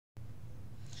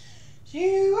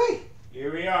Here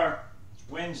we are. It's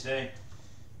Wednesday.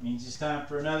 Means it's time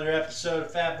for another episode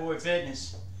of Fat Boy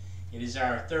Fitness. It is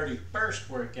our 31st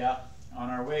workout, on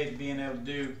our way to being able to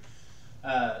do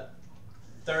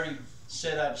 30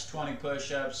 sit-ups, 20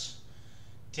 push-ups,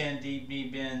 10 deep knee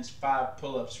bends, 5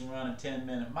 pull-ups, and run a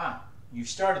 10-minute mile. You've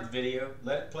started the video,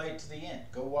 let it play to the end.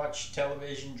 Go watch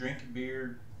television, drink a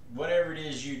beer, whatever it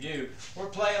is you do, or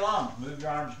play along. Move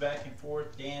your arms back and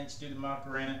forth, dance, do the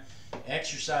Macarena,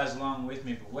 exercise along with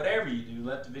me. But whatever you do,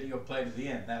 let the video play to the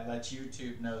end. That lets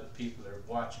YouTube know that people are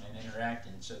watching and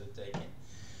interacting so that they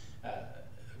can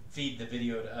feed the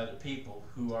video to other people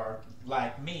who are,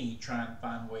 like me, trying to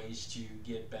find ways to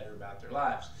get better about their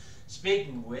lives.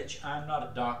 Speaking of which, I'm not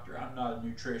a doctor, I'm not a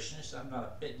nutritionist, I'm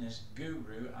not a fitness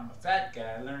guru. I'm a fat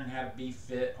guy learning how to be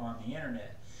fit on the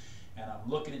internet. And I'm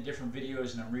looking at different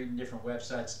videos and I'm reading different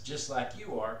websites just like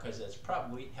you are, because that's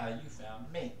probably how you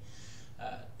found me.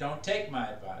 Don't take my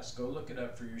advice, go look it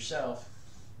up for yourself.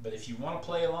 But if you want to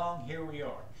play along, here we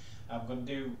are. I'm going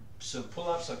to do some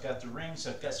pull-ups. I've got the rings.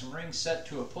 I've got some rings set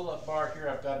to a pull-up bar here.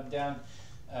 I've got them down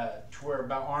to where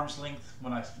about arm's length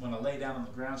when I lay down on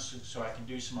the ground, so I can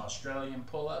do some Australian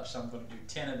pull-ups. I'm going to do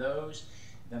 10 of those.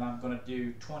 Then I'm going to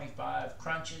do 25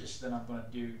 crunches. Then I'm going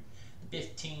to do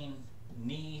 15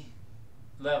 knee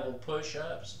level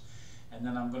push-ups, and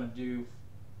then I'm going to do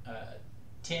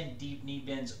 10 deep knee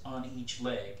bends on each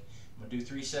leg. I'm going to do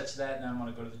 3 sets of that, and then I'm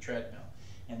going to go to the treadmill.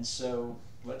 And so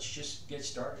let's just get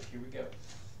started. Here we go.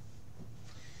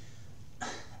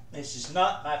 This is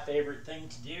not my favorite thing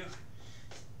to do.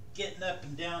 Getting up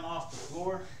and down off the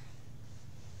floor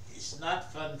is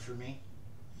not fun for me.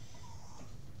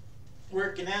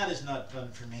 Working out is not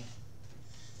fun for me.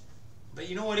 But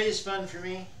you know what is fun for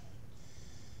me?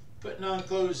 Putting on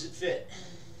clothes that fit.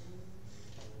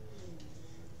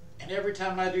 And every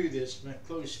time I do this, my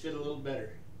clothes fit a little better.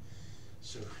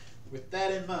 So with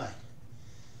that in mind,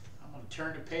 I'm going to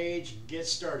turn the page and get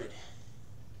started.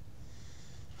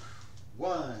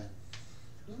 1,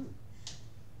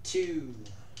 2,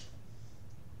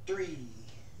 3,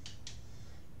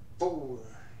 4,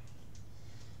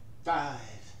 5,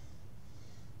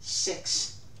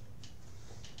 6,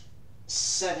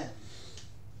 7,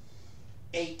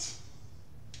 8,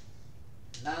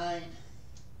 9,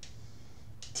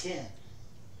 10.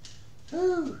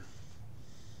 Whew.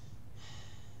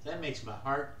 That makes my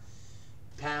heart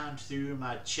pound through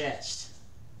my chest.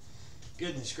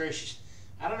 Goodness gracious.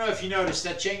 I don't know if you noticed,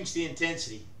 I changed the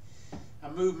intensity. I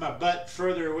moved my butt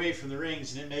further away from the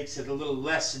rings and it makes it a little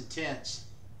less intense.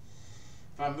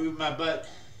 If I move my butt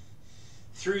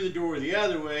through the door the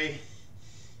other way,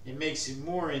 it makes it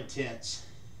more intense.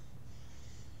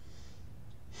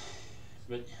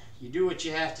 But you do what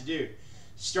you have to do.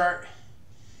 Start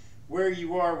where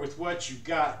you are with what you've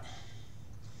got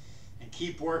and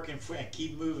keep working and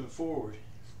keep moving forward.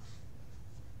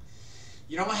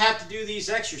 You don't have to do these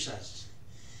exercises.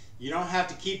 You don't have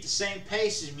to keep the same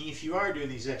pace as me if you are doing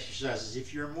these exercises.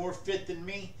 If you're more fit than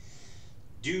me,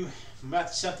 do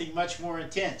something much more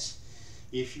intense.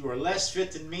 If you are less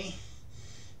fit than me,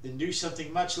 then do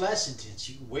something much less intense.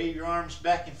 You can wave your arms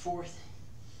back and forth,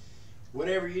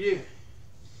 whatever you do.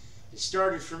 It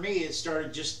started for me, it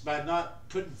started just by not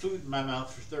putting food in my mouth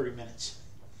for 30 minutes.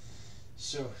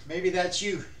 So maybe that's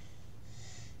you.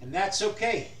 And that's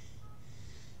okay.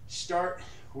 Start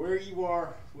where you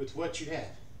are with what you have.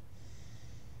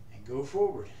 And go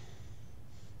forward.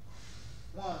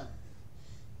 1,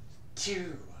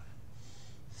 2,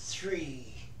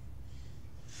 3,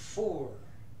 4,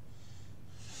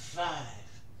 5,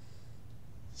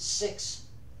 6,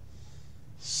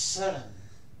 7,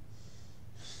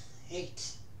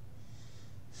 8,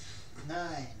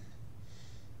 9,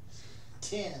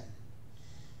 10,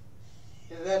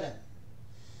 11,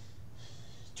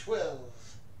 12,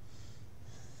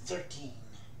 13,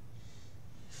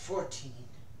 14,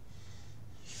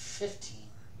 15,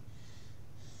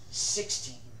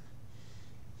 16,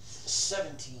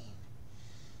 17,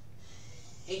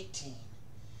 18,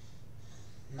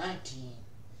 19,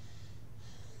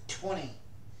 20,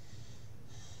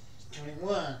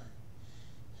 21,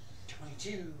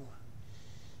 22,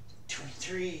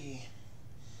 23,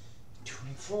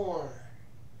 24,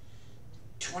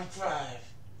 25.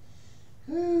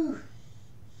 Whew.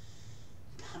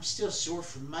 I'm still sore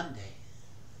from Monday.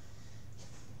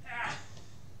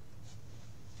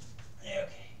 Okay.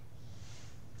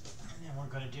 And then we're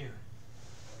going to do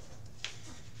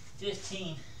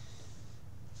 15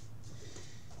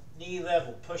 knee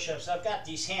level push-ups. I've got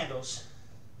these handles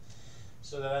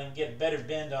so that I can get a better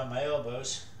bend on my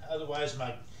elbows. Otherwise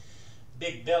my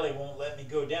big belly won't let me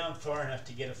go down far enough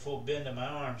to get a full bend of my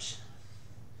arms.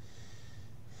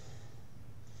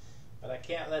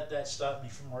 can't let that stop me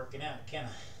from working out, can I?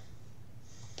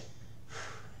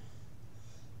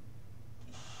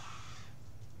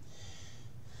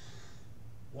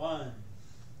 1,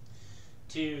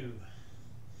 2,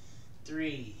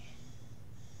 3,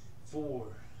 4,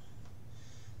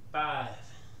 5,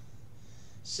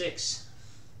 6,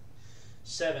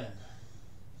 7,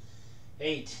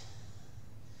 8,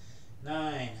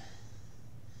 9,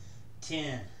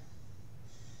 10,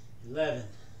 11,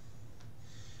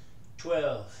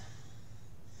 12,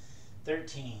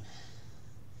 13,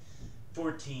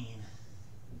 14,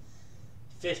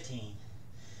 15.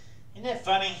 Isn't that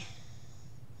funny?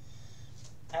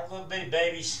 How little bitty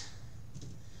babies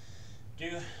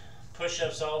do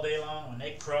push-ups all day long when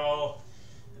they crawl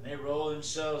and they roll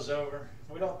themselves over.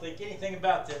 We don't think anything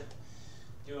about them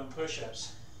doing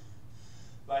push-ups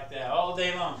like that all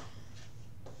day long.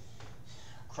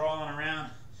 Crawling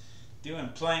around, doing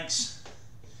planks,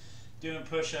 doing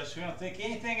push-ups. We don't think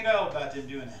anything at all about them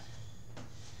doing that.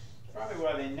 It's probably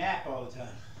why they nap all the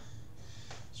time.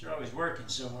 Because they're always working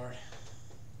so hard.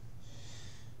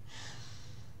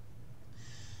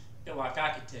 I feel like I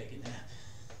could take a nap.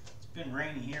 It's been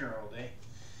rainy here all day.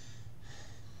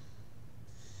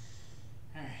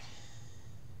 Alright.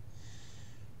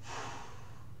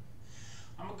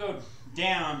 I'm going to go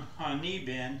down on a knee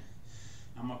bend.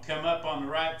 I'm going to come up on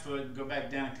the right foot and go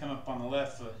back down and come up on the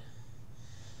left foot.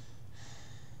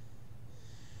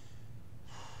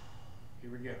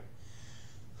 Here we go.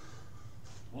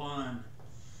 1,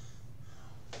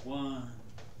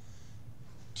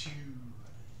 2,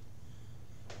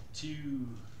 2,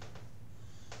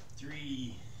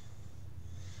 3,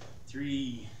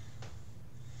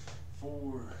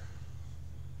 4,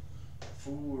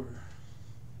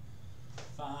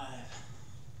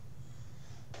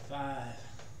 5,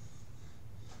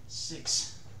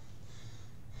 6,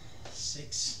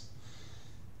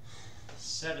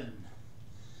 7,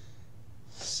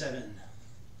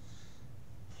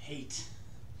 8,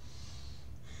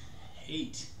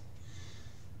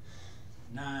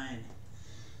 9,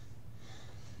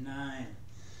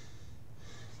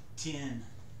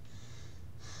 10.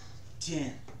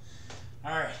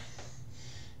 All right.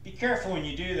 Be careful when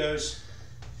you do those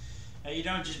that you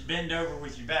don't just bend over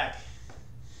with your back,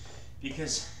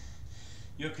 because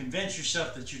you'll convince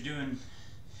yourself that you're doing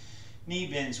knee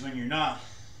bends when you're not.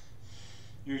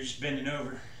 You're just bending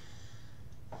over.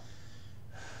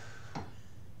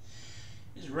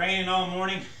 It's raining all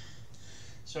morning,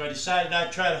 so I decided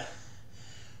I'd try to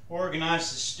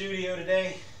organize the studio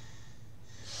today.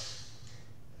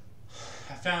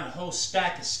 I found a whole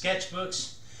stack of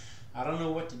sketchbooks. I don't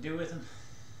know what to do with them.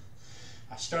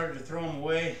 I started to throw them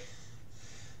away.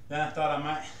 Then I thought I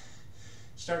might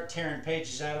start tearing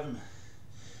pages out of them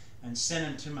and send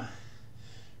them to my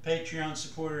Patreon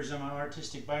supporters on my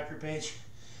Artistic Biker page,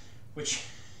 which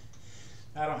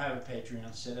I don't have a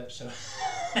Patreon set up, so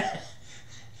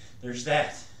there's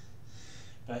that.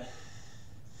 But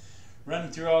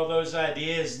running through all those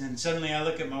ideas, and then suddenly I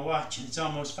look at my watch and it's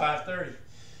almost 5:30.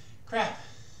 Crap.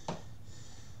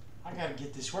 I gotta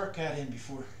get this workout in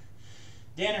before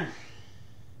dinner.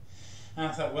 And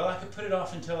I thought, well, I could put it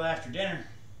off until after dinner,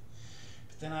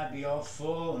 but then I'd be all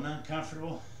full and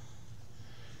uncomfortable.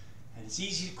 And it's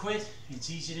easy to quit. It's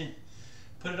easy to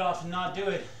put it off and not do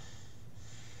it.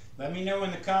 Let me know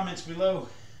in the comments below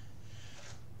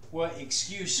what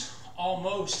excuse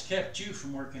almost kept you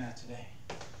from working out today.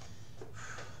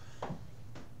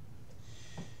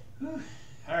 Whew.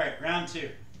 All right, round 2.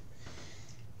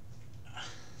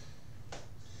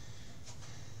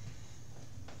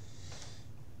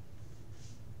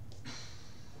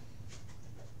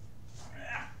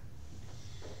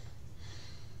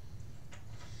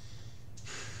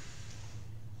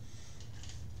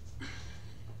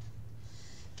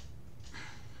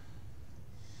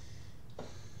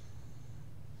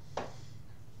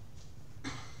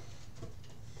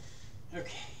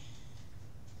 Okay.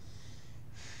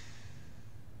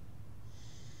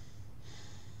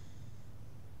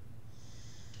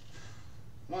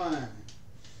 One,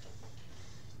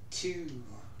 2,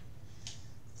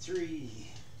 3,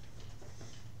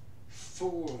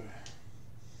 4,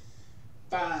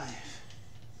 5,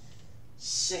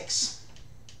 6,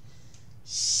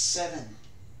 7,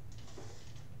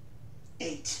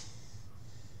 8,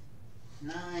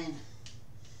 9,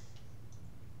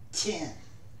 10.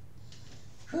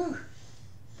 Whew.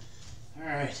 All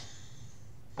right.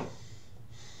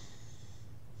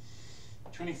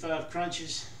 25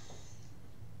 crunches.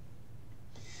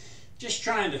 Just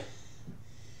trying to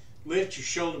lift your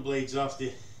shoulder blades off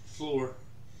the floor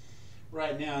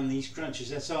right now in these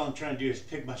crunches. That's all I'm trying to do, is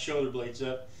pick my shoulder blades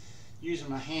up, using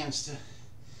my hands to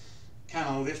kind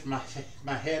of lift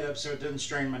my head up so it doesn't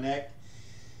strain my neck.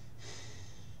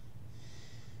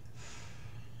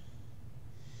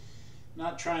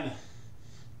 Not trying to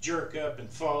jerk up and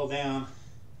fall down,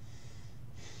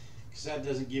 because that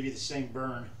doesn't give you the same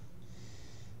burn.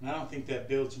 And I don't think that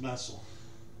builds muscle.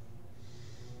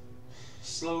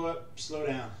 Slow up, slow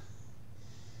down.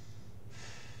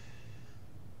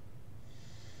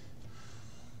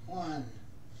 One,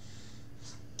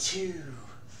 two,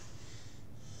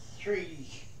 3,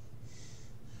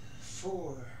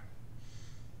 4,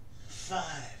 5,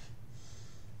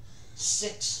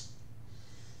 6,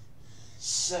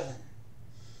 7,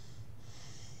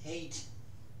 8,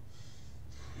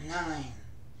 9,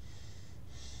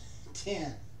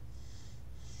 10,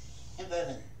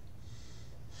 11,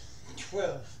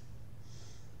 12,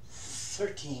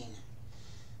 13,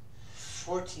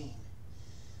 14,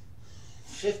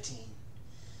 15,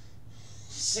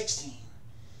 16,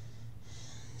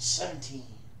 17,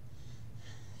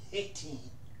 18,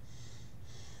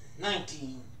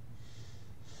 19,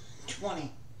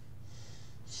 20,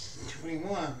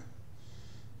 21,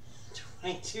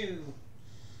 22,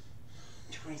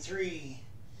 23,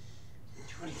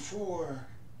 24,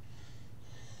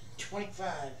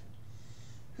 25.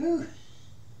 Whew.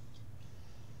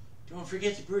 Don't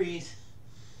forget to breathe.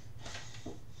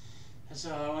 That's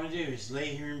all I want to do, is lay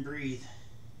here and breathe.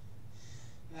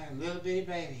 Like a little bitty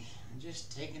baby and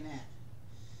just take a nap.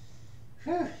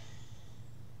 Whew.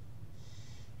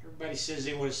 Everybody says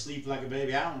they want to sleep like a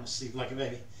baby. I don't want to sleep like a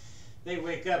baby. They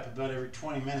wake up about every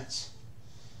 20 minutes.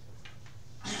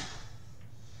 I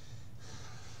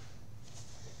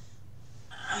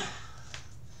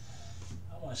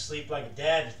want to sleep like a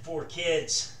dad with 4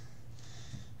 kids.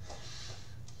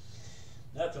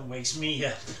 Nothing wakes me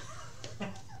up.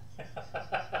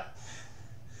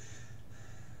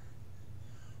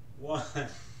 1,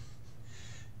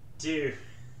 2,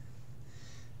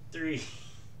 3,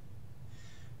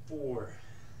 4,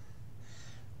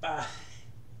 5,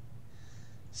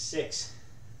 6,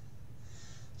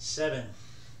 7,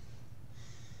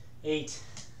 8,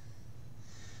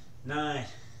 9,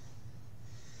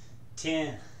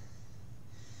 10,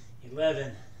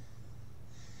 11,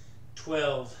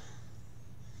 12,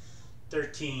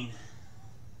 13,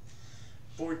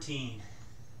 14,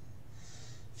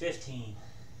 15.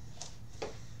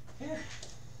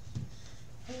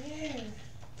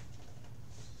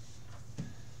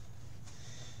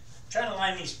 Trying to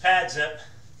line these pads up.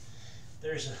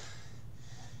 There's a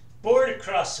board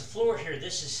across the floor here.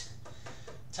 This is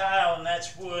tile and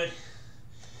that's wood.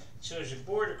 So there's a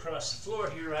board across the floor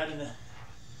here right in the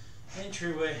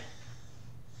entryway,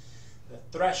 the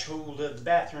threshold of the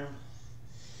bathroom.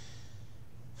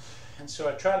 And so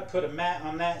I try to put a mat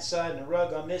on that side and a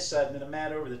rug on this side and then a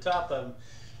mat over the top of them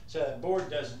so that board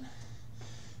doesn't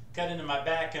cut into my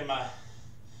back and my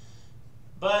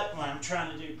butt when I'm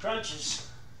trying to do crunches.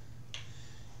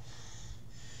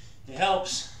 It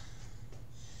helps,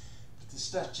 but the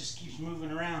stuff just keeps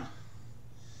moving around.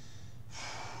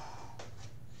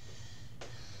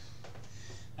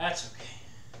 That's okay.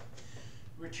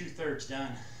 We're 2/3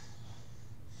 done.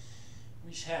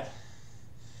 We just have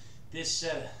this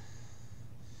set of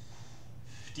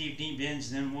deep knee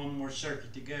bends and then one more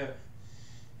circuit to go,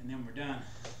 and then we're done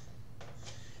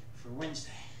for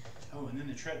Wednesday. Oh, and then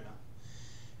the treadmill,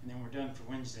 and then we're done for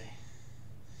Wednesday.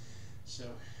 So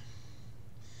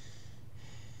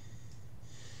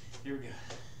here we go.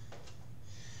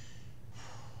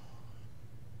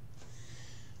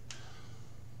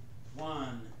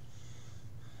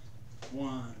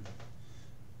 One,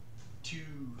 2,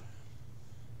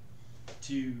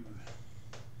 2,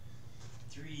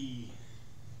 3,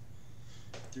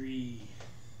 3,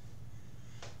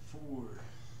 4,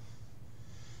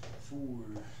 4,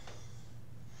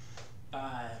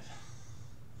 5,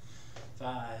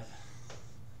 5,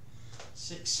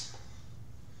 6,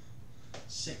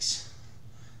 6,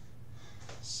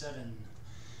 7,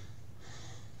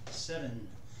 7,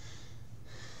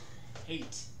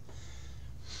 8,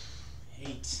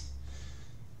 8,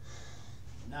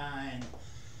 9,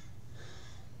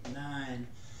 9,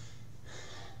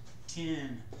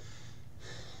 10,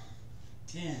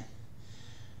 10.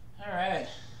 All right,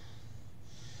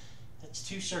 that's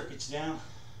 2 circuits down.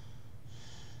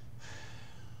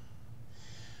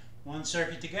 1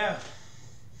 circuit to go.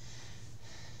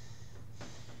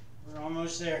 We're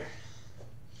almost there.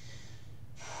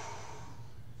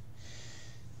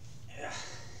 Yeah.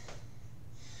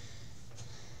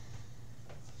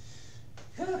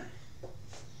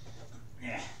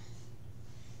 Yeah.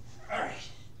 All right.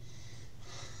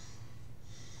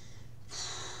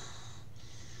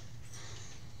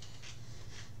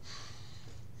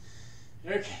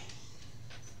 Okay.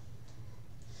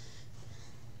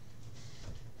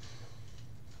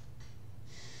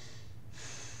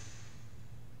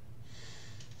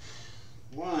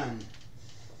 One,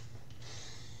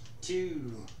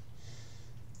 two,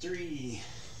 three,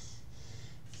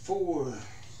 4,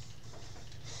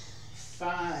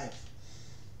 5,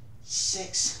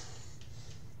 6,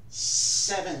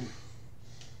 7,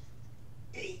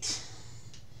 8,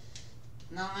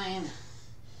 9,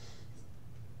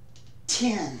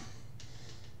 10.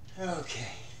 Okay.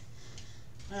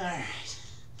 All right.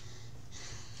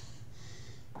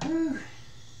 Whew.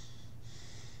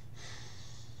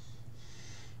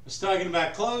 I was talking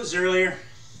about clothes earlier.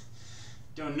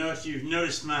 Don't know if you've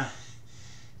noticed my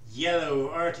yellow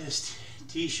artist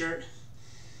t-shirt.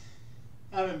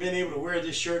 I haven't been able to wear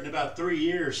this shirt in about 3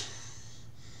 years.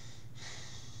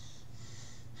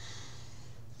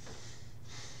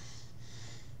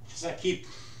 As I keep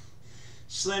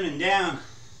slimming down,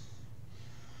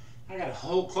 I got a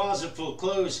whole closet full of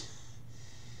clothes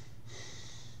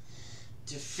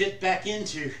to fit back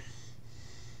into,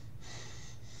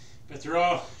 but they're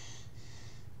all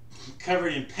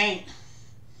covered in paint.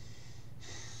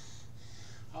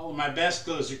 All of my best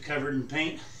clothes are covered in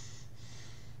paint.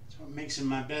 That's what makes them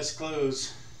my best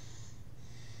clothes.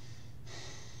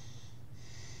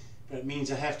 But it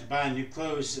means I have to buy new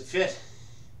clothes that fit.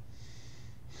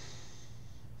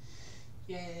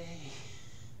 Yay!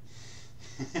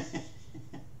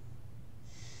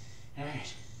 All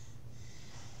right.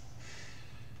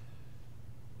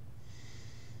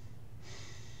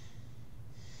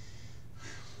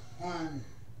 One,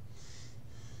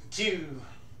 2,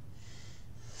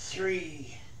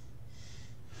 3,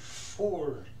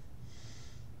 4,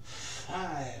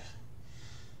 5,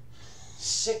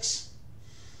 6,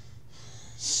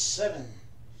 7,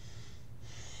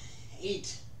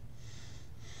 8,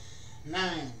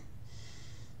 9,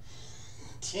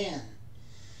 10,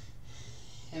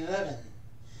 11,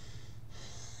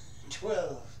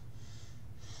 12,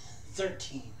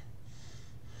 13,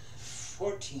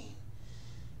 14,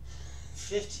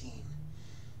 15,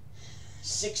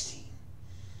 16,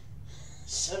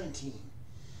 17,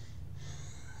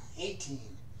 18,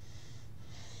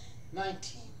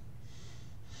 19,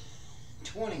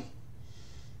 20,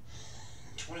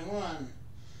 21,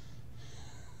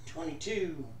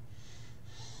 22,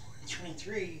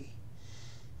 23,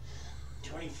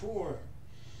 24,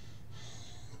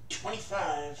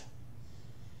 25.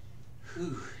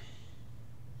 Whew.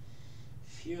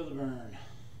 Feel the burn.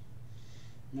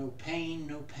 No pain,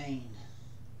 no pain.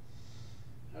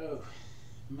 Oh,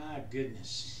 my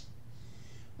goodness.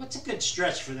 What's a good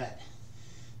stretch for that?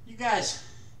 You guys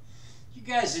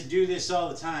that do this all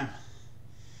the time,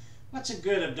 what's a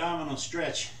good abdominal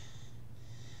stretch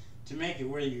to make it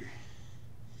where your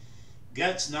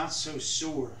gut's not so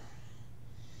sore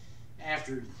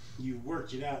after you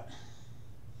worked it out?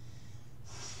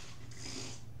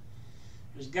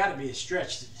 There's got to be a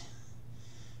stretch that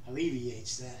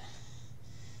alleviates that.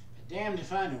 But damned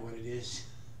if I know what it is.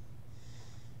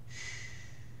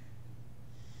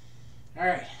 All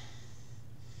right,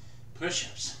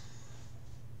 push-ups.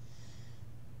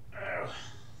 Oh.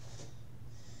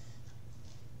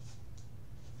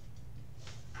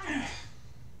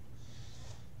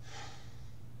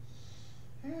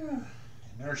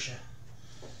 Inertia.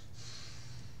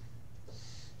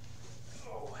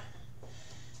 Oh.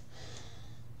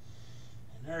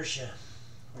 Inertia.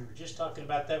 We were just talking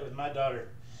about that with my daughter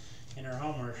in her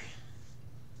homework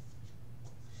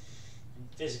in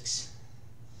physics.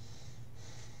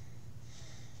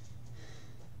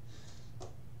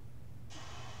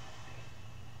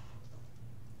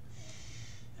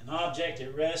 An object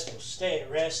at rest will stay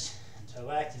at rest until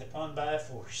acted upon by a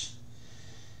force.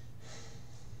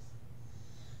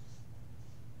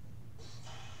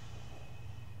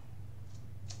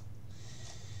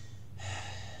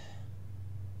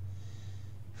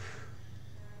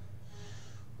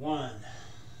 One,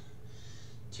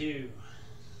 2,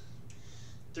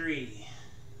 3,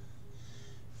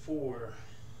 4,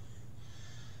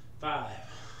 5,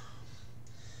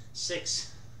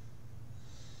 6,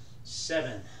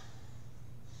 7,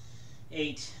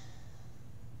 8,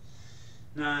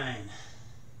 9,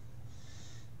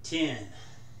 10,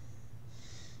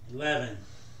 11,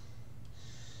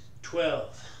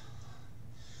 12,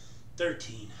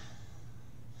 13,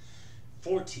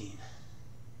 14,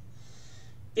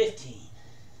 15.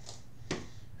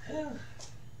 Whew.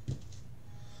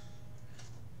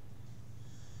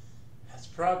 That's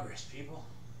progress, people.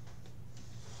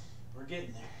 We're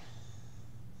getting there.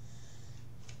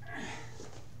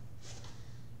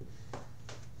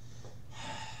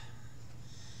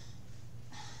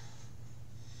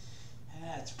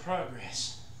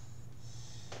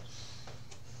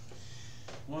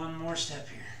 One more step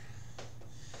here.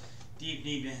 Deep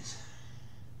knee bends.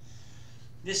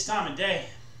 This time of day,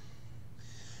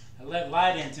 I let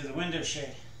light in through the window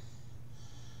shade.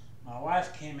 My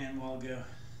wife came in a while ago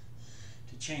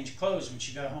to change clothes when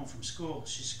she got home from school.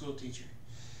 She's a school teacher.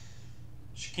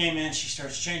 She came in, she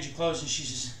starts changing clothes, and she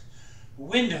says,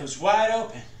 "Windows wide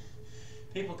open.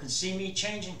 People can see me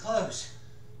changing clothes."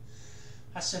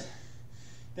 I said,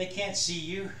 "They can't see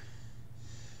you.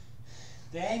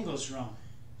 The angle's wrong."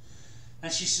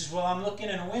 And she says, "Well, I'm looking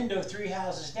in a window 3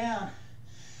 houses down,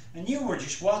 and you were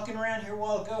just walking around here a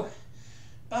while ago,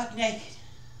 buck naked."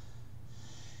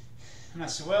 And I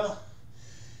said, "Well,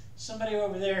 somebody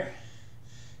over there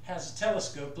has a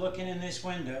telescope looking in this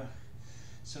window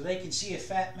so they can see a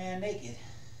fat man naked.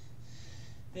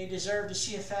 They deserve to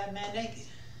see a fat man naked.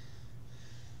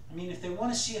 I mean, if they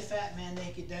want to see a fat man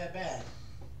naked that bad,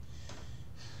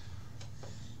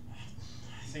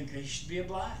 I think they should be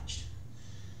obliged.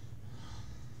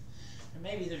 Or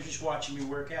maybe they're just watching me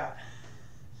work out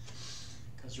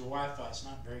because their Wi-Fi's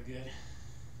not very good.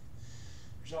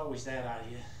 There's always that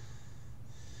idea."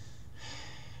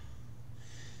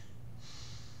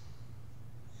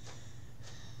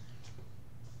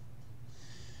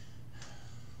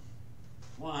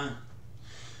 One,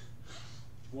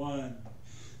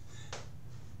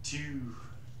 two,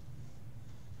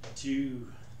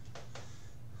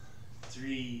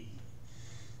 3,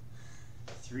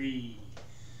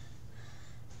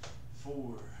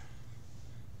 4,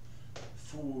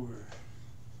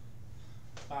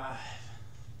 5,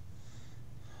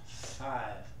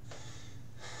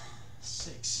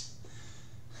 6,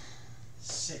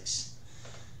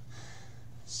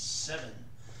 7,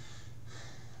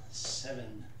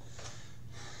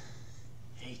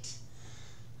 8,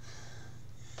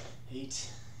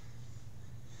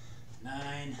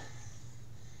 9,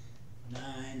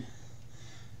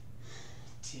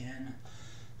 10,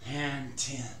 and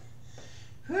 10.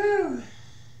 Whew!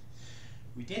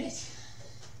 We did it.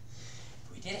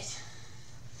 We did it.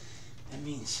 That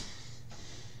means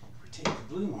we take the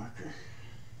blue marker.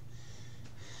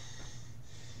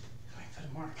 I put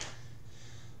a mark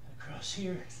across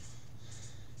here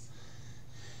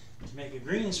to make a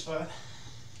green spot,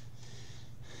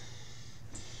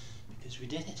 because we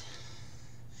did it.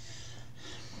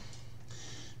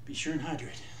 Be sure and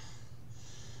hydrate.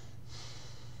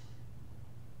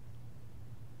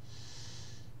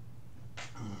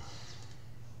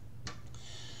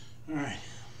 All right,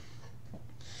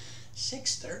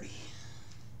 6:30.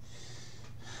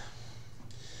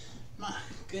 My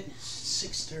goodness,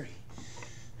 6:30.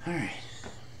 All right,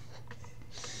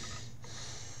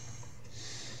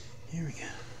 here we go.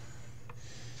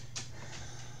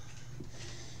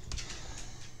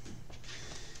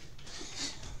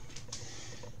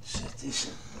 Set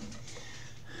this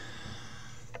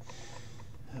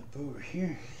up over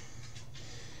here.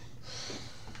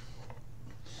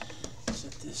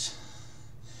 Set this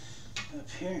up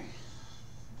here.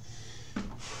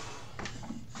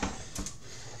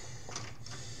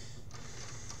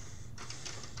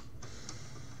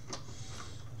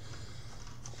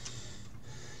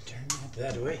 Turn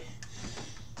that way.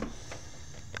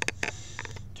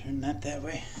 Turn that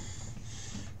way.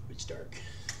 It's dark.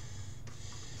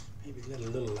 Maybe let a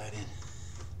little light in.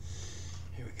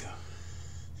 Here we go.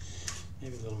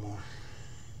 Maybe a little more.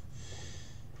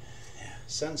 Yeah,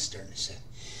 sun's starting to set.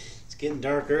 It's getting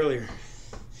dark earlier.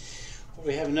 Well,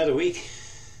 we have another week.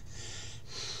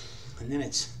 And then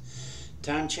it's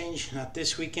time change. Not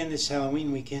this weekend, this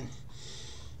Halloween weekend.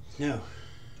 No.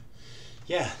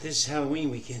 Yeah, this is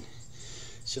Halloween weekend.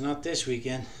 So not this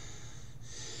weekend.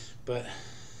 But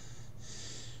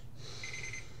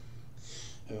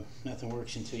oh, nothing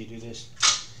works until you do this.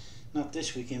 Not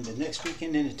this weekend, but next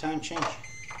weekend, then a time change.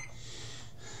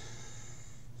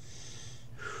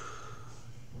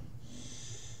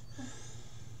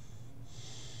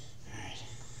 Alright.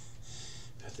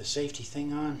 Put the safety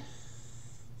thing on.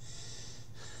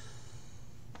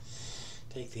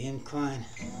 Take the incline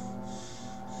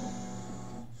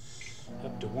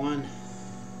up to 1.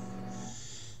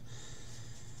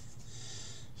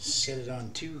 Set it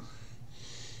on 2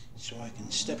 so I can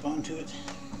step onto it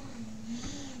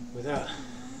without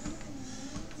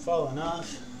falling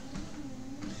off.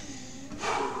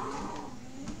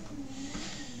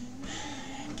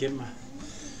 Get my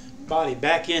body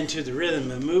back into the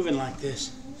rhythm of moving like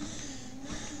this.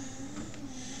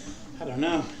 I don't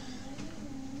know.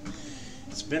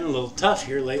 It's been a little tough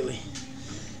here lately,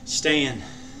 staying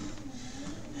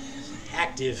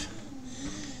active.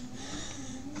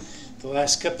 The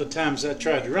last couple of times I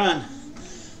tried to run,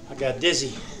 I got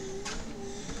dizzy.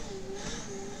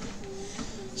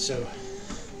 So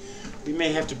we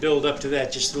may have to build up to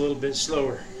that just a little bit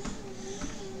slower.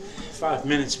 5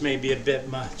 minutes may be a bit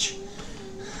much.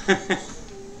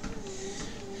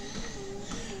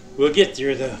 We'll get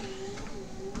there though.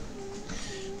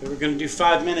 But we're going to do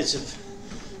 5 minutes of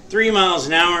 3 miles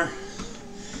an hour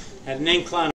at an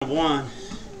incline of 1,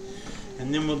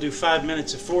 and then we'll do 5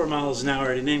 minutes of 4 miles an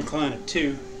hour at an incline of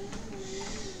 2,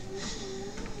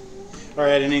 or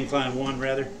at an incline of 1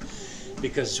 rather,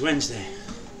 because it's Wednesday.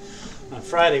 On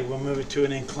Friday we'll move it to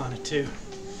an incline of 2.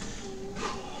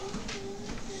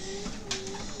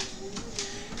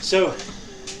 So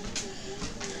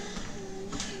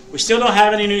we still don't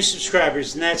have any new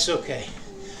subscribers, and that's okay,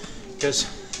 because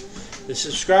the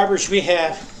subscribers we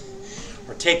have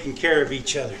are taking care of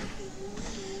each other,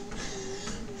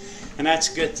 and that's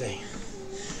a good thing.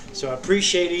 So I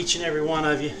appreciate each and every one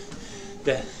of you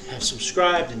that have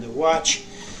subscribed and that watch.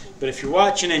 But if you're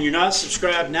watching and you're not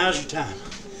subscribed, now's your time.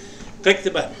 Click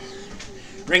the button,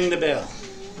 ring the bell,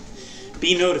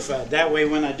 be notified. That way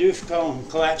when I do call and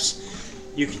collapse,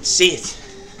 you can see it.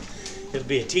 It'll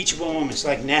be a teachable moment. It's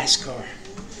like NASCAR.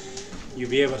 You'll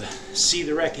be able to see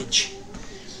the wreckage,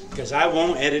 because I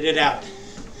won't edit it out.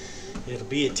 It'll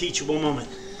be a teachable moment.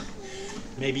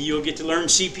 Maybe you'll get to learn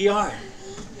CPR.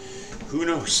 Who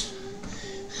knows?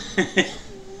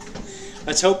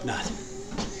 Let's hope not.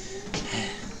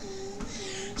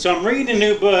 So I'm reading a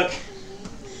new book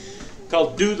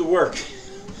called Do the Work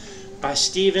by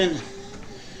Steven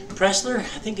Pressler. I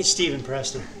think it's Steven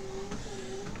Pressler.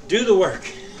 Do the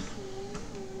Work.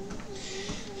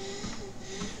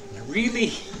 I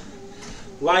really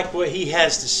like what he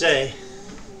has to say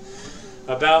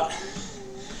about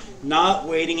not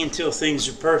waiting until things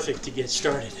are perfect to get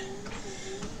started.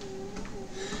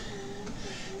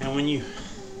 And when you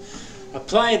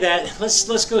apply that,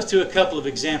 let's go through a couple of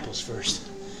examples first.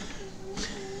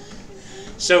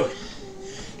 So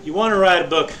you want to write a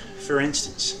book, for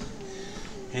instance,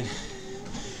 and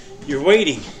you're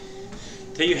waiting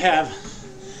till you have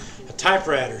a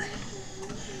typewriter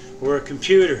or a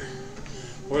computer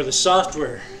or the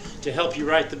software to help you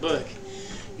write the book.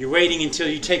 You're waiting until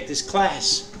you take this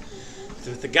class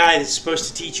with the guy that's supposed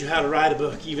to teach you how to write a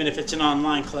book, even if it's an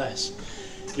online class.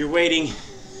 You're waiting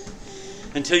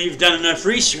until you've done enough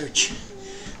research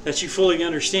that you fully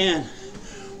understand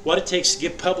what it takes to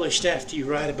get published after you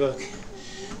write a book.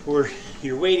 Or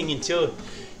you're waiting until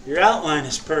your outline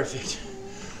is perfect,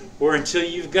 or until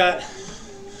you've got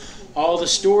all the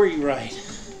story right,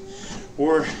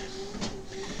 or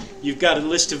you've got a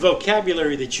list of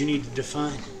vocabulary that you need to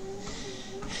define.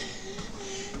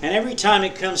 And every time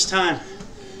it comes time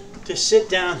to sit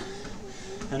down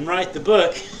and write the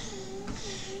book,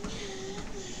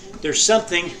 there's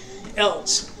something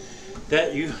else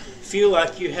that you feel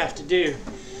like you have to do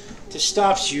that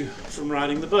stops you from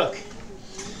writing the book.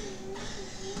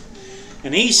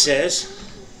 And he says,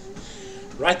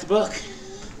 write the book.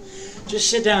 Just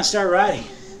sit down and start writing.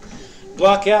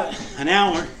 Block out an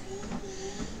hour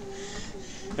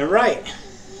and write.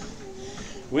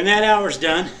 When that hour's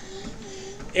done,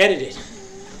 edit it.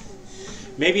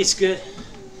 Maybe it's good,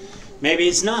 maybe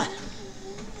it's not,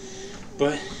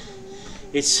 but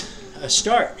it's a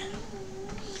start.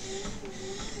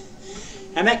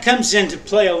 And that comes into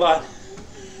play a lot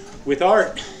with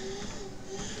art.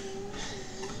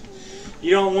 You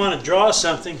don't want to draw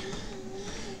something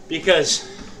because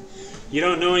you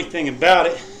don't know anything about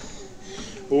it,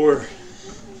 or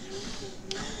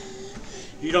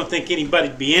you don't think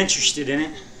anybody'd be interested in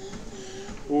it,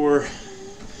 or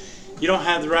you don't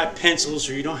have the right pencils,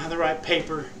 or you don't have the right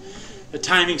paper, the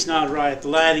timing's not right, the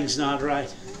lighting's not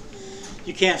right,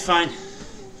 you can't find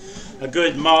a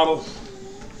good model.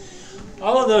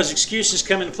 All of those excuses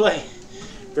come into play.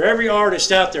 For every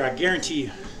artist out there, I guarantee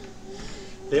you,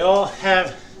 they all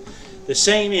have the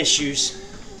same issues.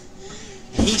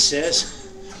 And he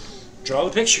says, draw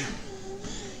the picture,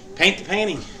 paint the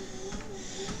painting,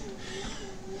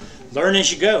 learn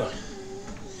as you go.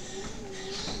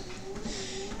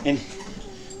 And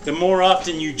the more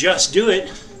often you just do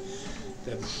it,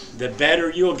 the better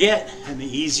you'll get, and the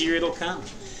easier it'll come.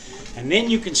 And then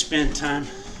you can spend time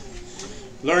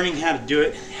learning how to do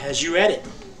it as you edit.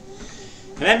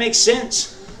 And that makes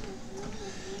sense.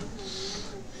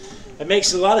 It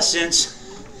makes a lot of sense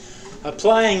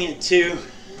applying it to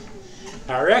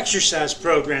our exercise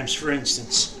programs, for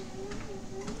instance.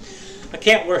 I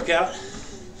can't work out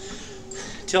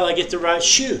till I get the right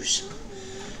shoes,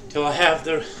 till I have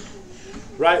the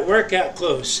right workout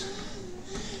clothes,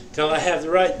 till I have the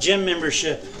right gym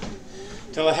membership,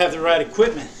 till I have the right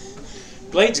equipment.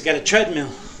 Blade's got a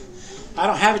treadmill. I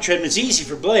don't have a treadmill. It's easy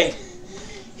for Blade.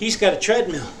 He's got a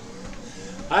treadmill.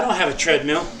 I don't have a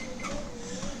treadmill.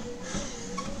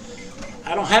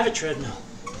 I don't have a treadmill.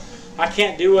 I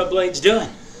can't do what Blade's doing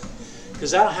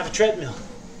because I don't have a treadmill.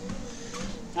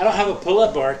 I don't have a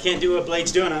pull-up bar. I can't do what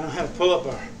Blade's doing. I don't have a pull-up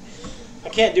bar. I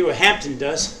can't do what Hampton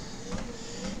does.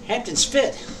 Hampton's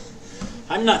fit.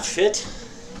 I'm not fit.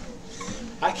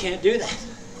 I can't do that.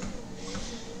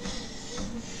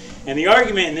 And the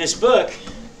argument in this book,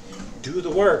 do the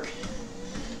work,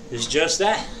 is just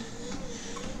that.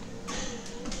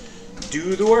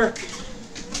 Do the work.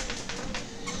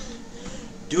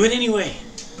 Do it anyway.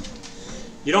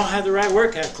 You don't have the right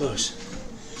workout clothes.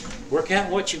 Work out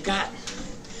in what you've got.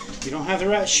 You don't have the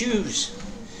right shoes.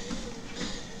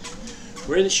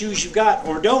 Wear the shoes you've got,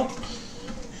 or don't.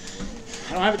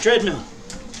 I don't have a treadmill.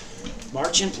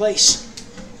 March in place.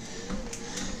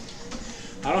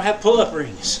 I don't have pull-up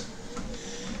rings.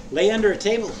 Lay under a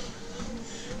table.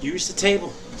 Use the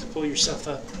table to pull yourself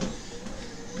up.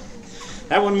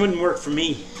 That one wouldn't work for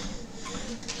me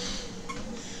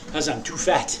because I'm too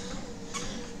fat.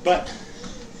 But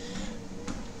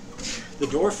the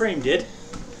door frame did.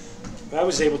 I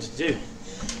was able to do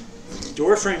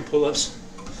door frame pull-ups,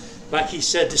 like he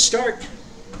said to start.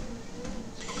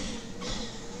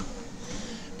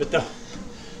 But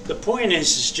the point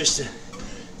is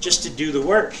just to do the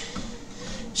work.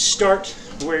 Start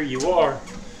where you are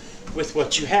with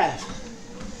what you have.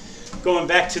 Going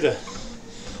back to the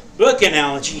book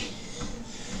analogy,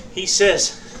 he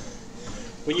says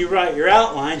when you write your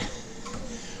outline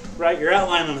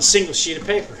on a single sheet of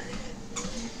paper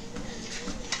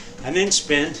and then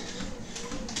spend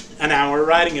an hour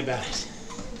writing about it.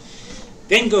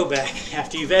 Then go back,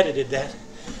 after you've edited that,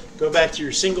 go back to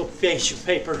your single page of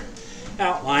paper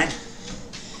outline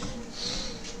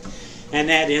and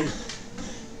add in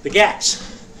the gaps,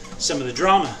 some of the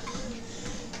drama,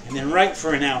 and then write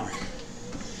for an hour,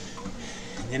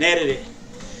 and then edit it,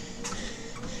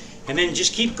 and then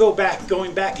just keep going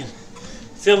back and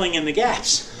filling in the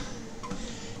gaps,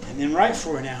 and then write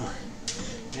for an hour,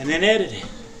 and then edit it.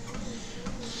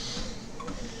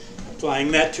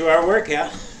 Applying that to our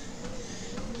workout,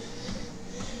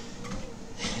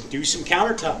 do some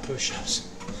countertop push-ups.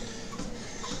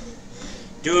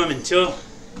 Do them until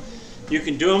you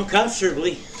can do them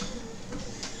comfortably,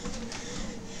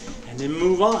 and then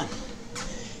move on.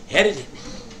 Edit it.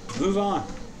 Move on.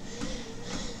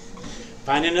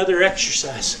 Find another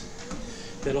exercise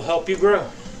that'll help you grow.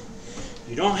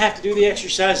 You don't have to do the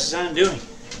exercises I'm doing.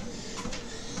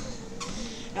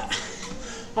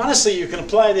 Honestly, you can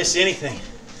apply this to anything.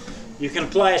 You can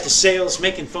apply it to sales,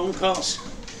 making phone calls.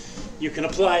 You can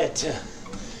apply it to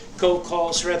cold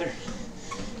calls, rather.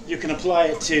 You can apply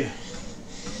it to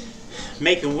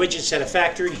making widgets at a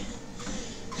factory,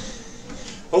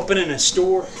 opening a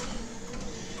store.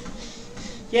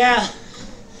 Yeah,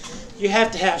 you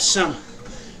have to have some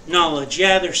knowledge.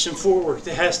 Yeah, there's some forework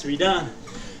that has to be done.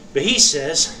 But he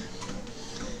says,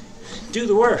 do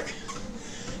the work.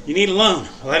 You need a loan.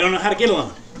 Well, I don't know how to get a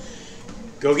loan.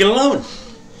 Go get a loan.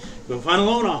 Go find a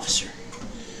loan officer.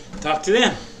 Talk to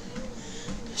them.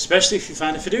 Especially if you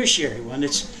find a fiduciary, one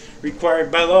that's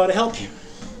required by law to help you.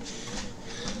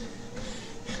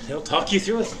 They'll talk you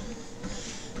through it.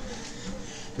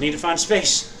 I need to find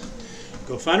space.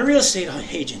 Go find a real estate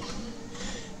agent.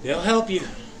 They'll help you.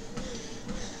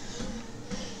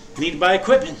 I need to buy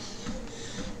equipment.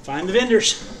 Find the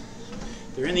vendors.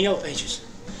 They're in the Yellow Pages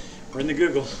or in the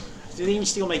Google. Do they even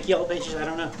still make Yellow Pages? I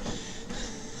don't know.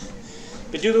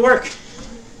 But do the work.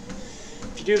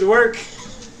 If you do the work,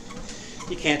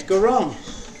 you can't go wrong.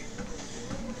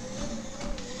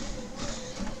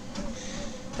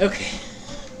 Okay,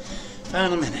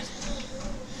 final minute.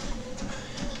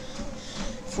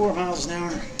 4 miles an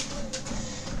hour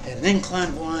at an incline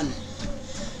of 1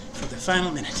 for the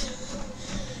final minute.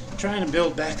 Trying to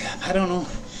build back up. I don't know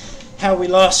how we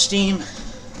lost steam,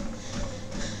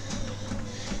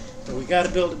 but we got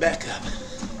to build it back up.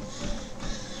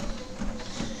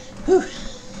 Whew.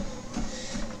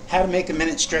 How to make a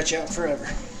minute stretch out forever.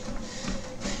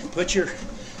 Put your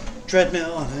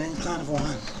treadmill on an incline of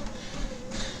 1.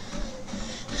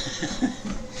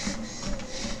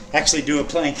 Actually do a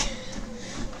plank.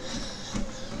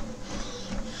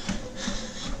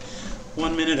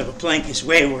 1 minute of a plank is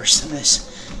way worse than this.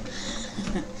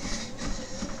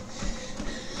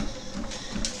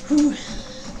 Whew.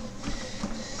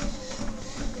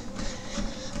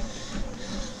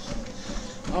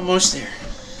 Almost there.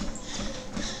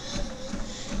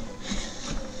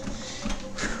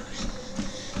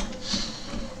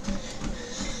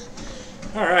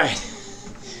 All right.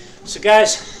 So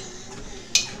guys,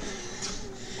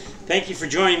 thank you for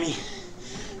joining me,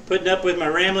 putting up with my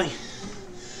rambling.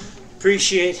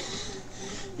 Appreciate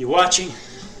you watching.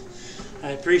 I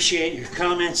appreciate your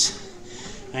comments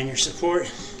and your support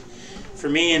for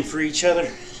me and for each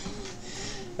other.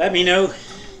 Let me know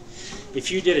if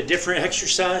you did a different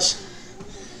exercise.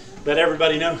 Let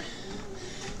everybody know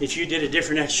if you did a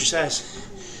different exercise,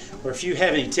 or if you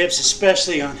have any tips,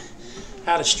 especially on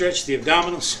how to stretch the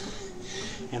abdominals.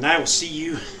 And I will see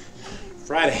you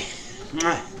Friday.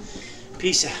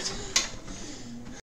 Peace out.